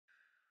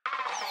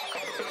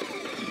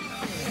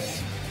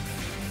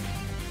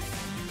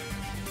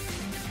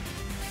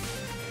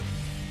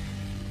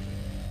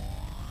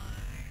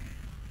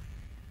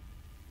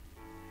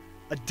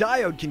A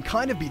diode can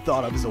kind of be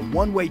thought of as a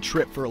one-way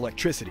trip for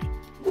electricity.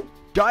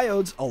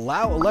 Diodes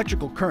allow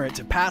electrical current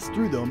to pass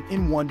through them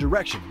in one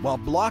direction while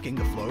blocking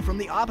the flow from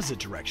the opposite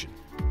direction.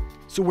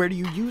 So where do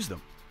you use them?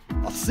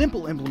 A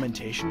simple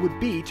implementation would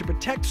be to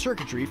protect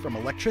circuitry from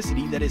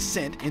electricity that is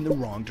sent in the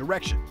wrong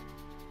direction.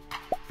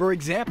 For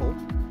example,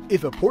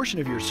 if a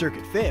portion of your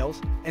circuit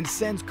fails and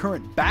sends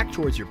current back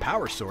towards your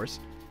power source,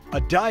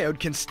 a diode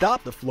can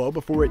stop the flow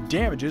before it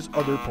damages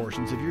other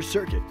portions of your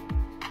circuit.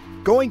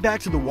 Going back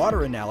to the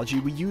water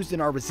analogy we used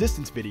in our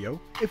resistance video,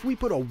 if we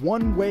put a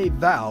one-way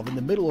valve in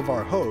the middle of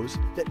our hose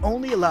that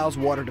only allows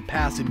water to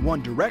pass in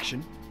one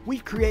direction,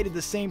 we've created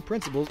the same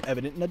principles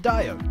evident in a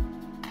diode.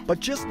 But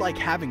just like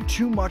having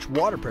too much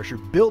water pressure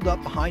build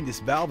up behind this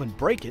valve and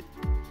break it,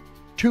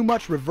 too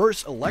much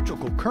reverse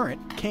electrical current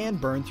can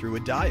burn through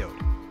a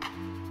diode.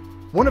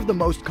 One of the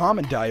most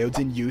common diodes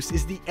in use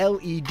is the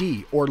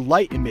LED, or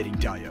light-emitting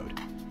diode.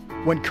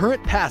 When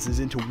current passes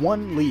into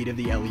one lead of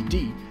the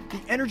LED, the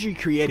energy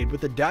created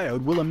with the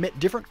diode will emit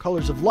different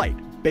colors of light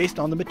based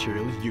on the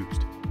materials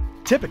used.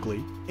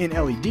 Typically, in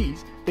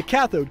LEDs, the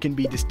cathode can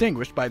be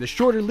distinguished by the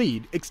shorter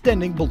lead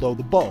extending below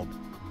the bulb.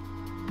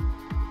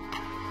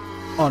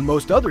 On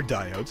most other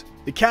diodes,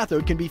 the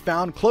cathode can be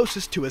found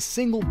closest to a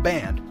single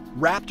band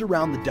wrapped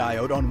around the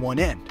diode on one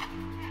end.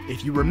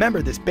 If you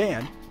remember this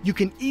band, you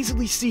can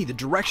easily see the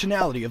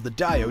directionality of the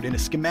diode in a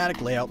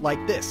schematic layout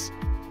like this.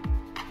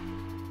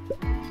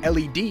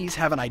 LEDs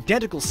have an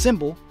identical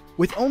symbol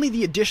with only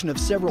the addition of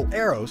several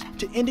arrows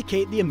to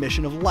indicate the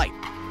emission of light.